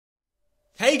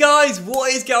Hey guys,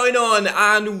 what is going on?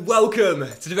 And welcome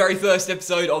to the very first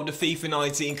episode of the FIFA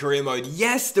 19 career mode.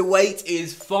 Yes, the wait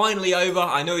is finally over.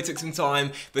 I know it took some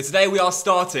time, but today we are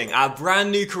starting our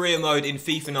brand new career mode in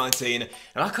FIFA 19. And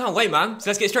I can't wait, man.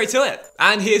 So let's get straight to it.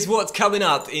 And here's what's coming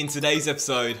up in today's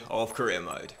episode of career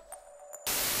mode.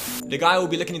 The guy who will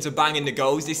be looking into banging the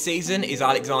goals this season is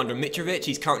Alexander Mitrovic.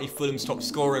 He's currently Fulham's top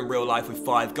scorer in real life with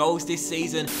 5 goals this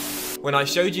season. When I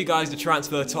showed you guys the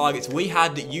transfer targets we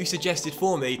had that you suggested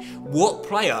for me, what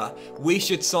player we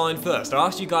should sign first. I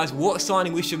asked you guys what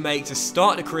signing we should make to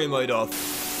start the career mode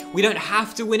off. We don't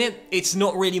have to win it, it's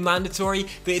not really mandatory,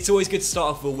 but it's always good to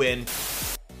start off with a win.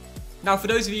 Now, for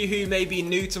those of you who may be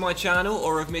new to my channel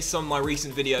or have missed some of my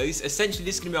recent videos, essentially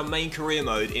this is going to be our main career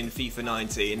mode in FIFA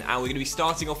 19, and we're going to be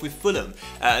starting off with Fulham,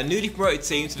 a newly promoted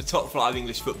team to the top flight of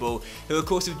English football, who of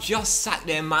course have just sacked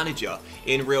their manager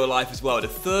in real life as well. The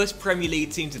first Premier League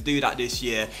team to do that this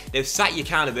year. They've sacked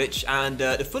Jokanovic, and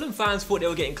the Fulham fans thought they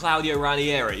were getting Claudio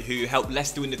Ranieri, who helped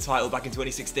Leicester win the title back in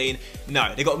 2016.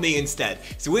 No, they got me instead.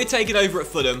 So we're taking over at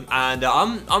Fulham, and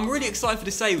I'm really excited for the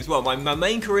save as well. My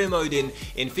main career mode in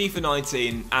FIFA 19.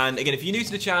 And again, if you're new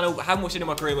to the channel, haven't watched any of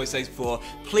my career mode saves before,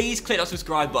 please click that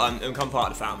subscribe button and become part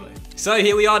of the family. So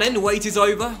here we are then, the wait is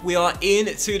over. We are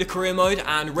into the career mode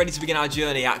and ready to begin our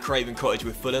journey at Craven Cottage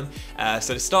with Fulham.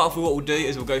 So to start off with, what we'll do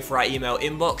is we'll go for our email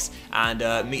inbox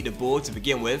and meet the board to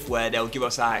begin with, where they'll give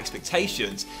us our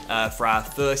expectations for our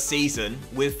first season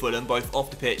with Fulham, both off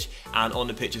the pitch and on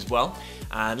the pitch as well.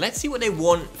 And let's see what they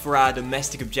want for our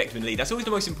domestic objective in the league. That's always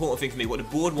the most important thing for me, what the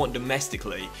board want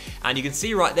domestically. And you can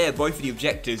see right there both of the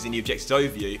objectives in the objectives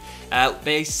overview.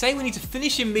 They say we need to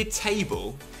finish in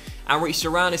mid-table and reach the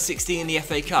round of 16 in the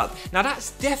FA Cup. Now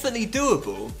that's definitely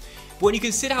doable. But when you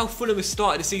consider how Fulham has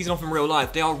started the season off in real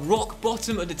life, they are rock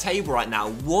bottom of the table right now.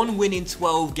 1 win in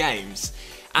 12 games.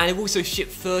 And they've also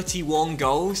shipped 31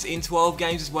 goals in 12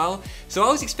 games as well. So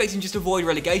I was expecting just to avoid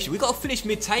relegation. We've got to finish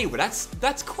mid-table.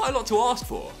 That's quite a lot to ask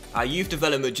for. Our youth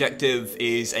development objective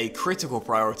is a critical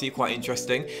priority, quite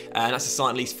interesting. And that's to sign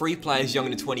at least 3 players younger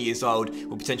than 20 years old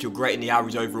with potential greater than the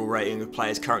average overall rating of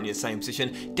players currently in the same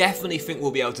position. Definitely think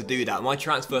we'll be able to do that. My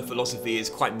transfer philosophy is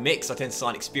quite mixed. I tend to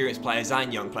sign experienced players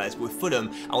and young players. But with Fulham,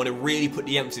 I want to really put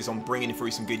the emphasis on bringing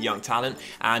through some good young talent.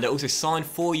 And I also signed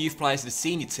 4 youth players to the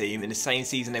senior team in the same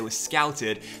season they were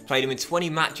scouted, played them in 20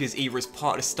 matches either as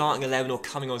part of the starting 11 or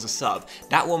coming on as a sub.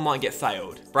 That one might get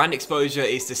failed. Brand exposure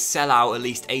is to sell out at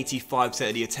least 85%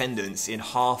 of the attendance in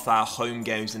half our home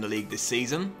games in the league this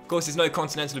season. Of course, there's no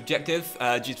continental objective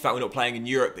due to the fact we're not playing in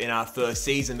Europe in our first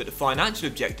season, but the financial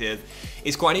objective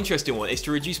is quite an interesting one. It's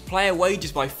to reduce player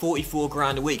wages by 44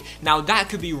 grand a week. Now that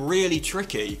could be really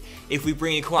tricky if we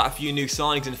bring in quite a few new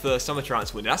signings in the first summer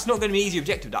transfer window. That's not going to be an easy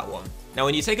objective, that one. Now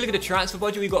when you take a look at the transfer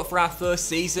budget we've got for our first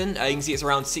season, you can see it's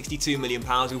around £62 million.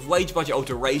 With wage budget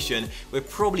alteration, we're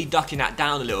probably ducking that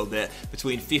down a little bit,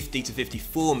 between £50 to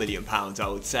 £54 million, I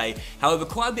would say. However,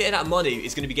 quite a bit of that money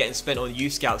is going to be getting spent on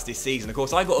youth scouts this season. Of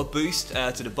course, I got a boost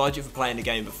to the budget for playing the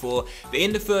game before, but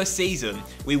in the first season,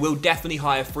 we will definitely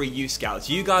hire 3 youth scouts.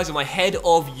 You guys are my head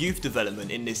of youth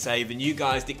development in this save, and you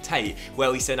guys dictate where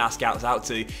we send our scouts out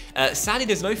to. Sadly,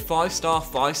 there's no 5-star,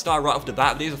 5-star right off the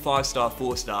bat, but there's a 5-star,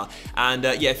 4-star. And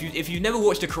yeah, if you've never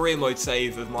watched a career mode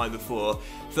save of mine before,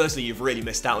 firstly, you've really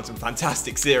missed out on some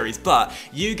fantastic series, but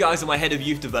you guys are my head of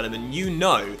youth development. You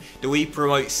know that we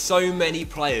promote so many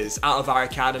players out of our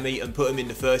academy and put them in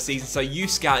the first season, so youth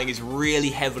scouting is really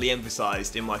heavily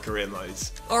emphasised in my career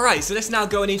modes. Alright, so let's now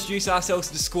go and introduce ourselves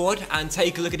to the squad and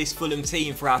take a look at this Fulham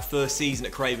team for our first season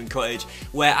at Craven Cottage,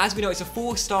 where, as we know, it's a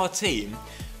 4-star team.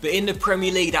 But in the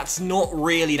Premier League, that's not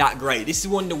really that great. This is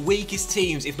one of the weakest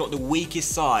teams, if not the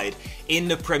weakest side, in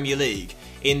the Premier League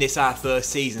in this our first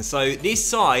season. So this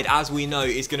side, as we know,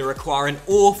 is going to require an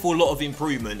awful lot of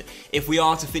improvement if we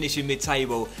are to finish in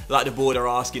mid-table like the board are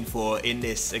asking for in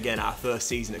this, again, our first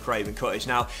season at Craven Cottage.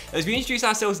 Now, as we introduce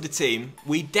ourselves to the team,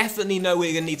 we definitely know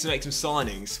we're going to need to make some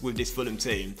signings with this Fulham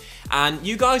team. And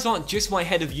you guys aren't just my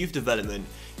head of youth development,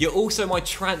 you're also my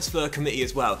transfer committee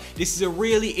as well. This is a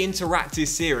really interactive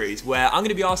series where I'm going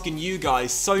to be asking you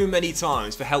guys so many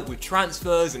times for help with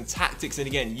transfers and tactics and,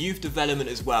 again, youth development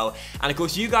as well. And of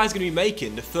course, you guys are going to be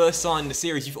making the first sign in the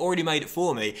series. You've already made it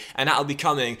for me, and that'll be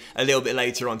coming a little bit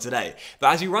later on today.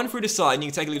 But as we run through the side, and you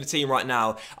can take a look at the team right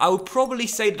now, I would probably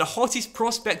say that the hottest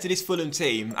prospect of this Fulham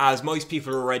team, as most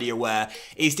people are already aware,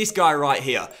 is this guy right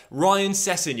here, Ryan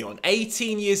Sessegnon.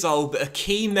 18 years old, but a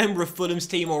key member of Fulham's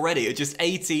team already at just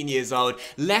 18 18 years old,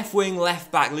 left wing,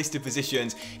 left back listed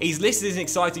positions. He's listed as an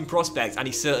exciting prospect, and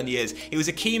he certainly is. He was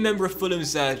a key member of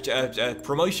Fulham's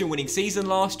promotion winning season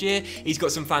last year. He's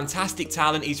got some fantastic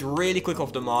talent. He's really quick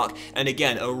off the mark, and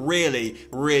again, a really,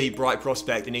 really bright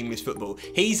prospect in English football.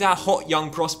 He's our hot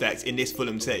young prospect in this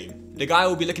Fulham team. The guy who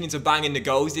will be looking into banging the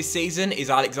goals this season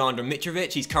is Alexander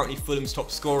Mitrovic. He's currently Fulham's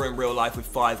top scorer in real life with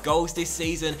 5 goals this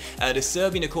season. The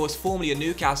Serbian, of course, formerly of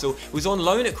Newcastle, was on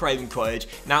loan at Craven Cottage.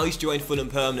 Now he's joined Fulham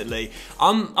permanently.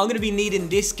 I'm going to be needing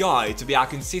this guy to be our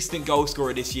consistent goal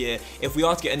scorer this year if we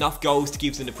are to get enough goals to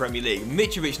keep us in the Premier League.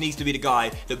 Mitrovic needs to be the guy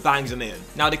that bangs them in.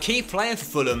 Now, the key player for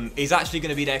Fulham is actually going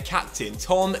to be their captain,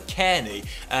 Tom Kearney,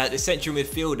 the central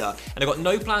midfielder. And I've got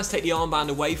no plans to take the armband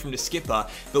away from the skipper,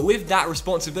 but with that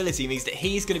responsibility means that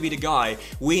he's going to be the guy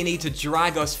we need to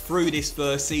drag us through this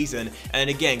first season and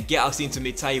again get us into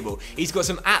mid-table. He's got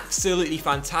some absolutely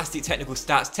fantastic technical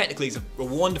stats. Technically he's a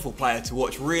wonderful player to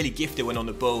watch, really gifted when on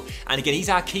the ball, and again he's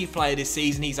our key player this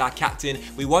season. He's our captain.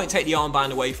 We won't take the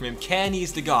armband away from him. Kearney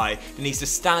is the guy that needs to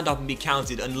stand up and be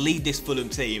counted and lead this Fulham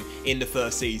team in the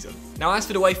first season. Now, as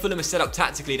for the way Fulham is set up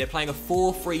tactically, they're playing a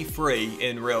 4-3-3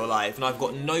 in real life, and I've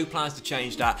got no plans to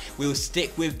change that. We will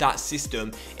stick with that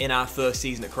system in our first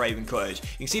season at Craven Cottage.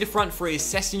 You can see the front three is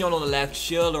Sessegnon on the left,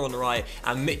 Schürrle on the right,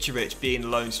 and Mitrovic being the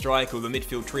lone striker with a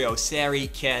midfield trio, Seri,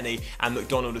 Kearney, and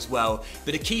McDonald as well.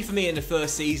 But the key for me in the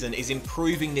first season is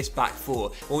improving this back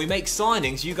four. When we make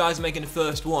signings, you guys are making the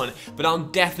first one, but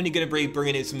I'm definitely going to be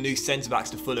bringing in some new centre-backs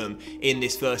to Fulham in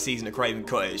this first season at Craven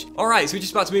Cottage. Alright, so we're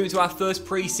just about to move into our first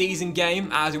pre-season game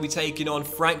as we'll be taking on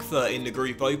Frankfurt in the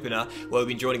group opener, where we've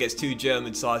been drawn against 2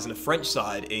 German sides and a French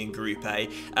side in Group A.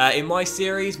 In my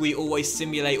series, we always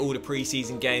simulate all the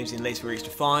pre-season games unless we reach the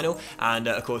final, and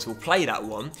of course we'll play that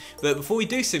one. But before we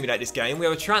do simulate this game, we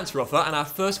have a transfer offer, and our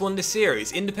first one in the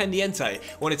series, Independiente,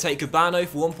 want to take Cabano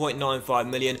for 1.95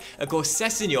 million. Of course,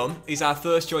 Sessegnon is our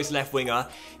first choice left winger.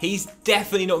 He's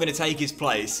definitely not going to take his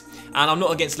place, and I'm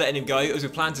not against letting him go, as we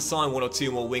plan to sign 1 or 2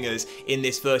 more wingers in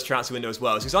this first transfer window as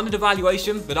well. So it's under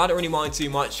devaluation, but I don't really mind too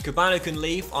much. Cabano can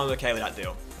leave, I'm okay with that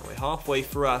deal. We're halfway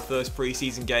through our first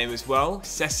pre-season game as well.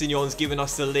 Sessegnon's given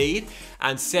us the lead,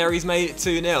 and Seri's made it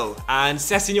 2-0, and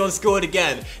Sessegnon scored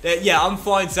again. Yeah, I'm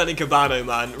fine selling Cabano,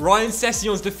 man. Ryan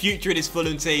Sessegnon's the future of this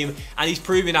Fulham team, and he's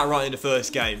proving that right in the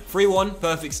first game. 3-1,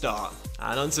 perfect start.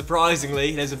 And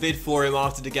unsurprisingly, there's a bid for him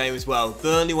after the game as well.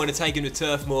 Burnley want to take him to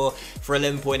Turf Moor for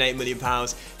 £11.8 million.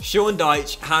 Sean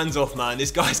Dyche, hands off, man. This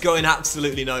guy's going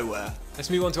absolutely nowhere. Let's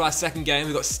move on to our second game.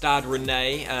 We've got Stade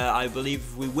Rennais. I believe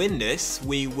if we win this,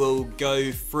 we will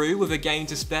go through with a game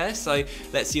to spare. So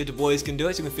let's see if the boys can do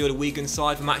it. So we can field a weekend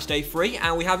side for match day 3.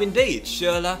 And we have indeed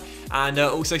Schürrle and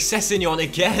also Sessegnon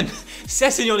again.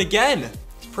 Sessegnon again.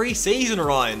 Pre-season,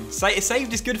 Ryan. Save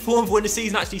this good form for when the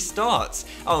season actually starts.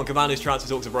 Oh, and Cabano's transfer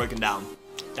talks are broken down.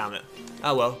 Damn it.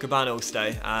 Oh well, Cabano will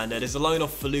stay. And there's a loan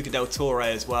off for Luca Del Torre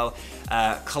as well.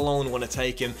 Cologne want to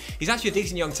take him. He's actually a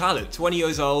decent young talent. 20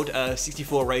 years old,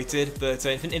 64 rated. But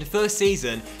in the first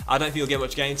season, I don't think he'll get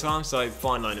much game time, so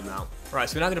fine, loan him out. Right,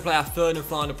 so we're now going to play our third and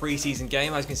final pre-season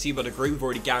game. As you can see by the group, we've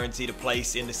already guaranteed a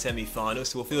place in the semi-finals.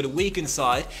 So we'll field a weakened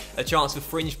side, a chance for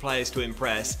fringe players to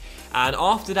impress. And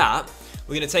after that,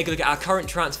 we're going to take a look at our current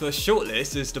transfer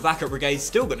shortlist, as the backup brigade's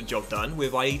still got the job done,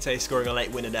 with Aite scoring a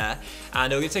late winner there.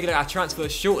 And we're going to take a look at our transfer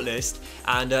shortlist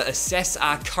and assess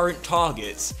our current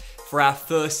targets for our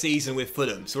first season with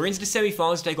Fulham. So we're into the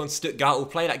semi-finals to take on Stuttgart. We'll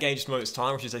play that game in just a moment's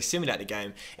time, or should I say simulate the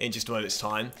game in just a moment's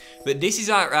time. But this is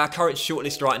our current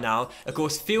shortlist right now. Of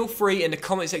course, feel free in the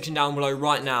comment section down below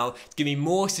right now to give me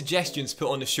more suggestions to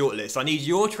put on the shortlist. I need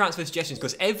your transfer suggestions,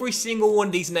 because every single one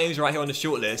of these names right here on the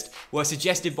shortlist were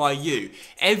suggested by you.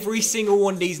 Every single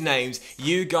one of these names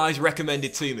you guys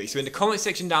recommended to me. So in the comment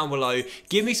section down below,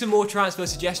 give me some more transfer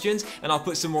suggestions and I'll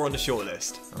put some more on the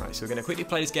shortlist. Alright, so we're going to quickly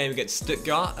play this game against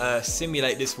Stuttgart.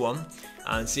 Simulate this one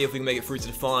and see if we can make it through to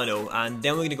the final, and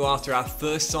then we're going to go after our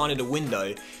first sign of the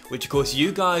window, which of course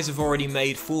you guys have already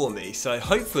made for me. So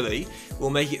hopefully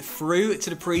we'll make it through to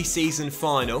the pre-season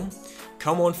final.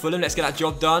 Come on, Fulham, let's get that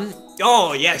job done.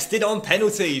 Oh, yes, did it on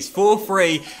penalties,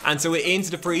 4-3, and so we're into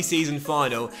the pre-season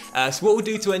final. So what we'll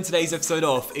do to end today's episode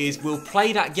off is we'll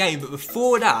play that game, but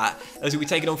before that, as we'll be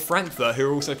taking on Frankfurt, who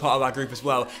are also part of our group as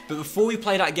well, but before we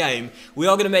play that game, we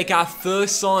are going to make our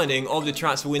first signing of the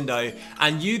transfer window,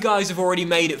 and you guys have already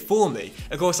made it for me.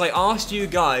 Of course, I asked you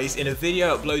guys in a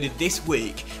video uploaded this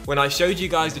week, when I showed you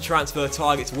guys the transfer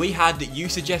targets we had that you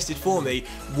suggested for me,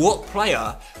 what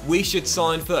player we should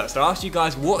sign first. I asked you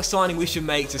guys what signing we should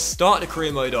make to start start the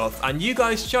career mode off, and you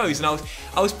guys chose, and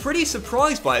I was pretty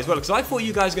surprised by it as well, because I thought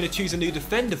you guys were going to choose a new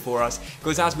defender for us,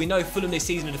 because as we know, Fulham this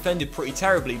season have defended pretty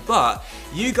terribly, but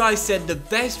you guys said the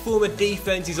best form of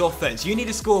defense is offense. You need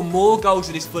to score more goals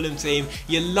with this Fulham team.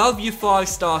 You love your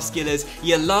 5-star skillers,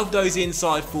 you love those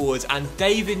inside forwards, and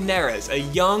David Neres, a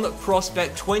young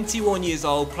prospect, 21 years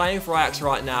old, playing for Ajax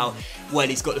right now, well,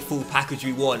 he's got the full package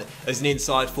we want as an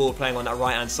inside forward playing on that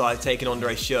right-hand side, taking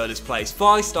Andre Schürrle's place.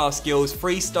 5-star skills,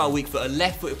 3-star weak foot, a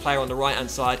left-footed player on the right-hand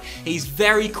side. He's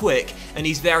very quick and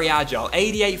he's very agile.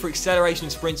 88 for acceleration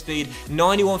and sprint speed,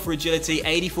 91 for agility,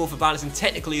 84 for balance, and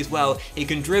technically as well, he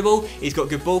can dribble, he's got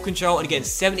good ball control, and again,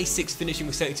 76 finishing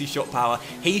with 72 shot power.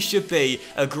 He should be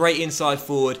a great inside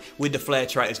forward with the flair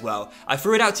trait as well. I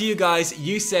threw it out to you guys.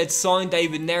 You said sign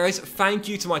David Neres. Thank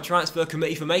you to my transfer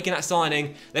committee for making that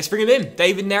signing. Let's bring him in.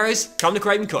 David Neres, come to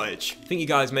Craven Cottage. I think you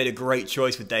guys made a great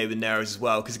choice with David Neres as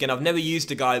well, because again, I've never used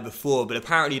the guy before, but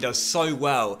apparently he does so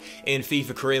well in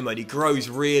FIFA career mode. He grows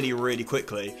really, really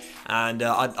quickly, and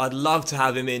I'd love to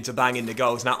have him in to bang in the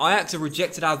goals. Now, Ajax have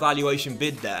rejected our valuation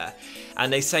bid there,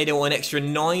 and they say they want an extra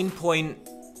 9 point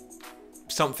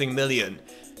something million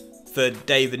for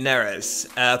David Neres,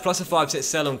 plus a 5%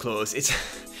 sell-on clause. It's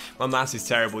my maths is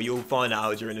terrible. You'll find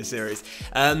out during the series.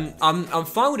 I'm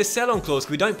fine with a sell-on clause because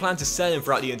we don't plan to sell him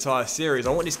throughout the entire series. I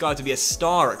want this guy to be a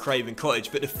star at Craven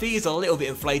Cottage, but the fee is a little bit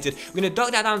inflated. We're going to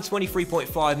duck that down to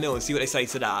 23.5 mil and see what they say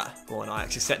to that. Go on,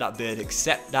 Ajax, accept that bid.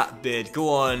 Accept that bid. Go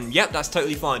on. Yep, that's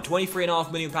totally fine.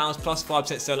 £23.5 million plus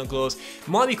 5% sell-on clause.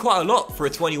 Might be quite a lot for a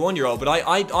 21-year-old, but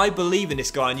I believe in this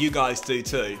guy, and you guys do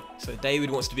too. So David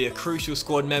wants to be a crucial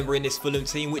squad member in this Fulham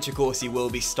team, which of course he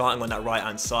will be, starting on that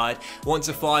right-hand side. Wants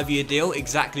a 5-year deal,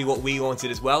 exactly what we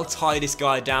wanted as well. Tie this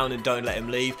guy down and don't let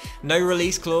him leave. No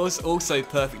release clause, also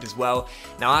perfect as well.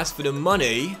 Now as for the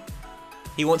money,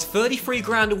 he wants 33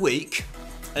 grand a week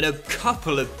and a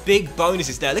couple of big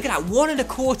bonuses there. Look at that,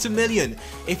 £1.25 million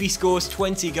if he scores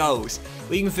 20 goals.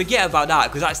 We can forget about that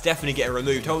because that's definitely getting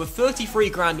removed. However,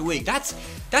 33 grand a week, that's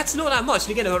not that much.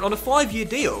 And again, on a 5-year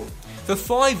deal, for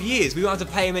 5 years, we won't have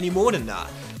to pay him any more than that.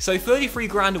 So 33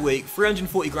 grand a week,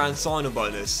 340 grand sign-on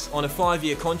bonus on a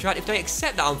 5-year contract. If they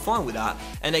accept that, I'm fine with that.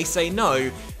 And they say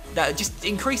no, that just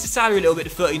increase the salary a little bit to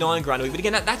 39 grand a week. But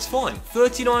again, that's fine.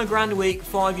 39 grand a week,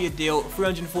 5-year deal,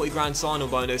 340 grand sign-on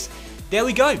bonus. There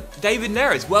we go, David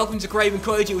Neres, welcome to Craven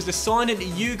Cottage. It was the signing that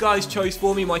you guys chose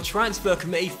for me, my transfer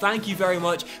committee. Thank you very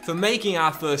much for making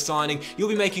our first signing. You'll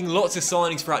be making lots of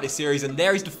signings throughout this series, and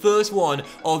there is the first one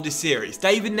of the series.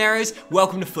 David Neres,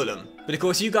 welcome to Fulham. But of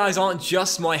course, you guys aren't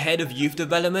just my head of youth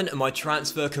development and my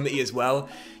transfer committee as well.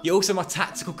 You're also my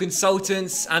tactical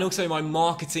consultants and also my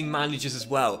marketing managers as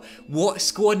well. What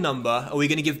squad number are we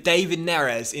going to give David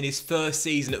Neres in his first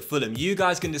season at Fulham? You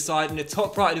guys can decide. In the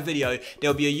top right of the video,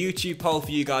 there'll be a YouTube poll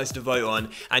for you guys to vote on,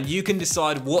 and you can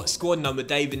decide what squad number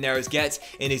David Neres gets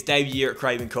in his debut year at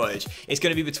Craven Cottage. It's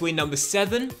going to be between number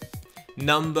 7,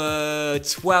 number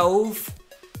 12,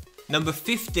 number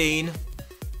 15,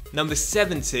 number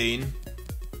 17,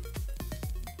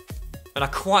 and I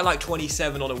quite like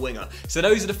 27 on a winger. So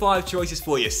those are the 5 choices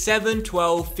for you. 7,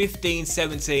 12, 15,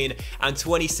 17, and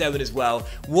 27 as well.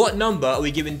 What number are we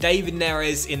giving David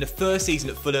Neres in the first season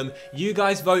at Fulham? You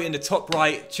guys vote in the top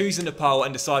right, choose in the poll,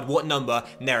 and decide what number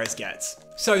Neres gets.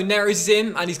 So Neres is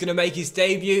in, and he's going to make his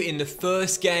debut in the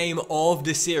first game of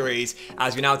the series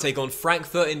as we now take on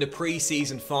Frankfurt in the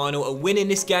pre-season final. A win in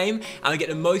this game and we get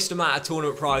the most amount of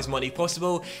tournament prize money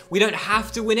possible. We don't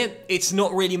have to win it, it's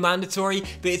not really mandatory,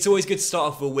 but it's always good to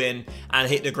start off with a win and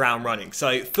hit the ground running.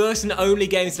 So first and only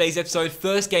game of today's episode,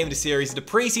 first game of the series, the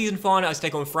pre-season final as we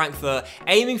take on Frankfurt,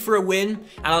 aiming for a win,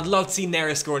 and I'd love to see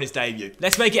Neres score in his debut.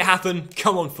 Let's make it happen,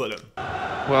 come on Fulham.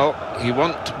 Well, you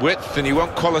want width and you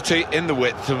want quality in the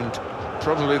width, and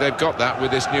probably they've got that with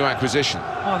this new acquisition.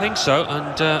 I think so,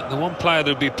 and the one player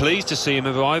that'll be pleased to see him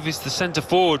arrive is the centre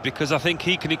forward, because I think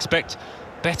he can expect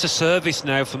better service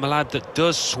now from a lad that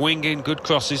does swing in good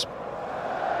crosses.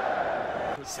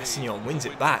 Sessegnon wins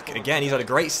it back. Again, he's had a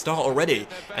great start already.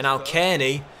 And now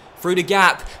Kearney through the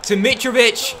gap to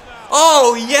Mitrovic.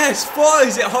 Oh yes,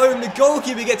 fires it home. The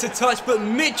goalkeeper gets a touch, but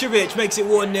Mitrovic makes it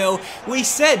 1-0. We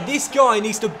said this guy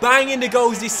needs to bang in the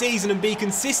goals this season and be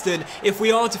consistent if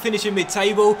we are to finish in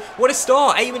mid-table. What a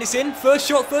start, 8 minutes in, first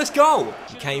shot, first goal.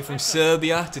 He came from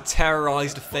Serbia to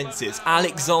terrorise defences.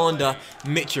 Alexander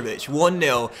Mitrovic,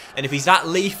 1-0. And if he's that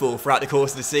lethal throughout the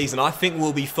course of the season, I think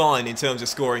we'll be fine in terms of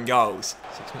scoring goals.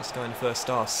 6 minutes to go in the first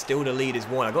half, still the lead is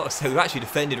 1. I've got to say, we've actually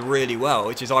defended really well,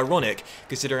 which is ironic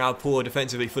considering how poor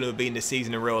defensively Fulham have been been this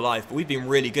season in real life, but we've been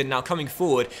really good. Now coming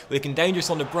forward, we're looking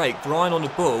dangerous on the break. Brian on the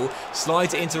ball,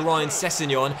 slides it into Ryan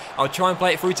Sessegnon. I'll try and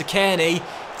play it through to Kearney,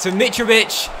 to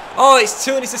Mitrovic. Oh, it's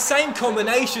 2, and it's the same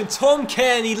combination. Tom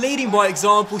Kearney leading by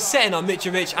example, setting up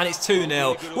Mitrovic, and it's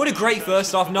 2-0. What a great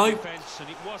first half. Nope,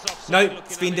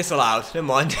 it's been disallowed. Never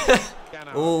mind.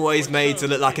 Always made to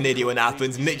look like an idiot when it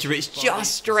happens. Mitrovic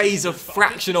just strays a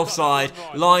fraction offside.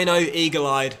 Lino,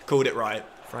 eagle-eyed, called it right.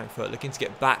 Frankfurt looking to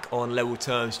get back on level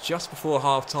terms just before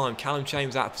half-time. Callum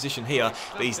Chambers out of position here,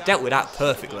 but he's dealt with that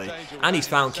perfectly. And he's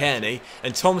found Kearney,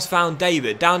 and Tom's found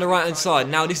David down the right-hand side.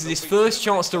 Now this is his first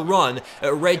chance to run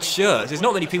at red shirts. There's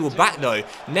not many people back though.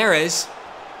 Neres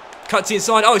cuts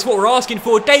inside. Oh, it's what we're asking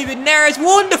for. David Neres,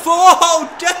 wonderful! Oh,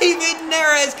 David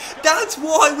Neres! That's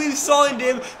why we've signed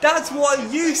him. That's why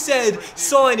you said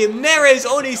sign him. Neres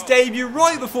on his debut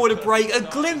right before the break. A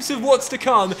glimpse of what's to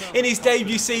come in his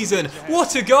debut season.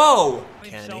 What a goal!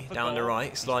 Kearney down the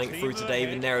right, sliding through to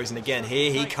David Neres, and again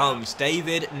here he comes,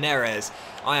 David Neres.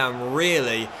 I am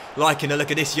really liking a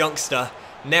look at this youngster.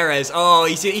 Neres, oh,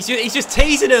 he's just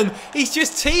teasing him. He's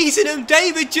just teasing him.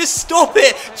 David, just stop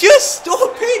it. Just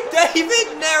stop it,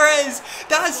 David Neres.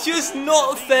 That's just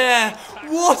not fair.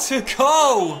 What a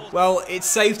goal. Well, it's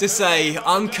safe to say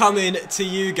I'm coming to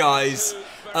you guys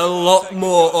a lot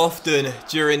more often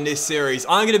during this series.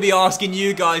 I'm going to be asking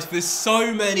you guys for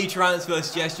so many transfer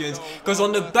suggestions, because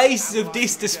on the basis of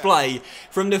this display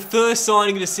from the first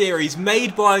signing of the series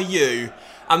made by you,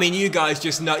 I mean, you guys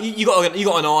just know, you got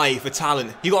an eye for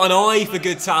talent. You got an eye for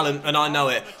good talent, and I know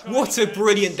it. What a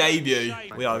brilliant debut.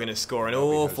 We are going to score an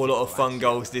awful lot of fun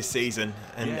goals this season,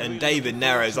 and David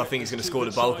Neres, I think, is going to score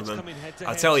the bulk of them.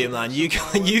 I tell you, man, you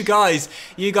guys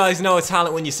know a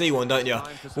talent when you see one, don't you?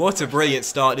 What a brilliant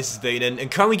start this has been,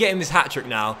 and can we get him his hat-trick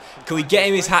now? Can we get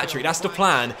him his hat-trick? That's the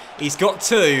plan. He's got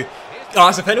 2. Oh,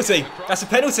 that's a penalty. That's a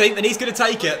penalty, and he's going to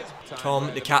take it.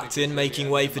 Tom, the captain, making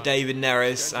way for David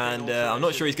Neres, and I'm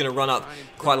not sure he's going to run up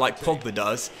quite like Pogba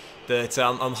does, but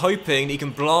I'm hoping he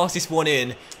can blast this one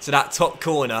in to that top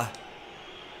corner.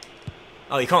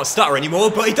 Oh, he can't stutter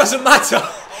anymore, but it doesn't matter.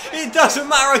 It doesn't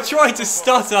matter. I tried to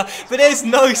stutter, but there's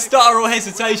no stutter or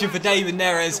hesitation for David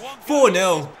Neres.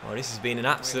 4-0. Oh, this has been an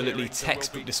absolutely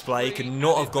textbook display. Could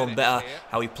not have gone better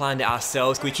how we planned it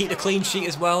ourselves. Can we keep the clean sheet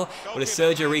as well? Well, if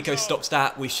Sergio Rico stops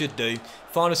that, we should do.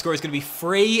 Final score is going to be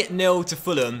 3-0 to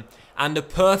Fulham. And the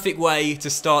perfect way to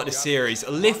start the series.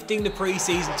 Lifting the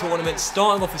pre-season tournament,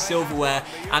 starting off with silverware,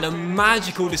 and a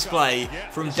magical display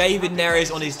from David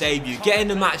Neres on his debut. Getting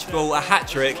the match ball, a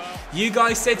hat-trick. You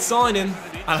guys said sign him,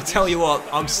 and I tell you what,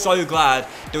 I'm so glad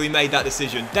that we made that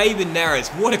decision. David Neres,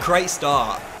 what a great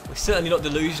start. We're certainly not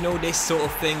delusional. This sort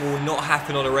of thing will not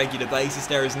happen on a regular basis.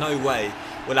 There is no way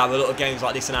we'll have a lot of games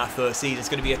like this in our first season. It's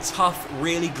going to be a tough,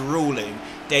 really grueling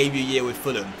debut year with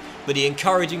Fulham. But the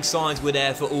encouraging signs were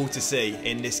there for all to see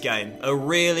in this game. A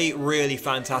really, really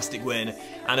fantastic win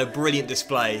and a brilliant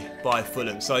display by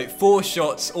Fulham. So 4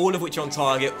 shots, all of which on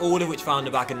target, all of which found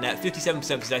the back of net,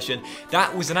 57% possession.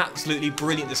 That was an absolutely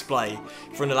brilliant display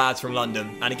from the lads from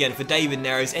London. And again, for David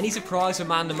Neres, any surprise for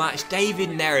man of the match? David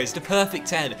Neres, the perfect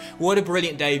 10. What a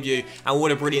brilliant debut and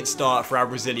what a brilliant start for our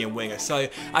Brazilian winger. So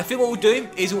I think what we'll do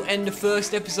is we'll end the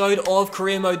first episode of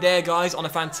Career Mode there, guys, on a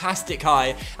fantastic high.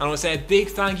 And I want to say a big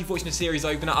thank you for watching the series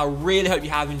opener. I really hope you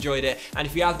have enjoyed it, and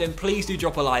if you have, then please do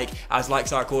drop a like, as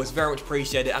likes are of course very much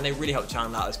appreciated, and they really help the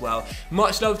channel out as well.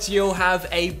 Much love to you all. Have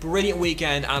a brilliant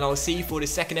weekend, and I'll see you for the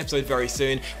second episode very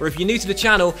soon, where if you're new to the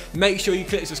channel, make sure you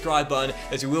click the subscribe button,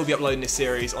 as we will be uploading this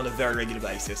series on a very regular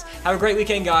basis. Have a great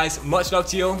weekend, guys. Much love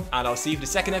to you all, and I'll see you for the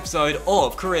second episode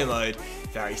of Career Mode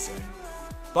very soon.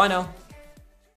 Bye now.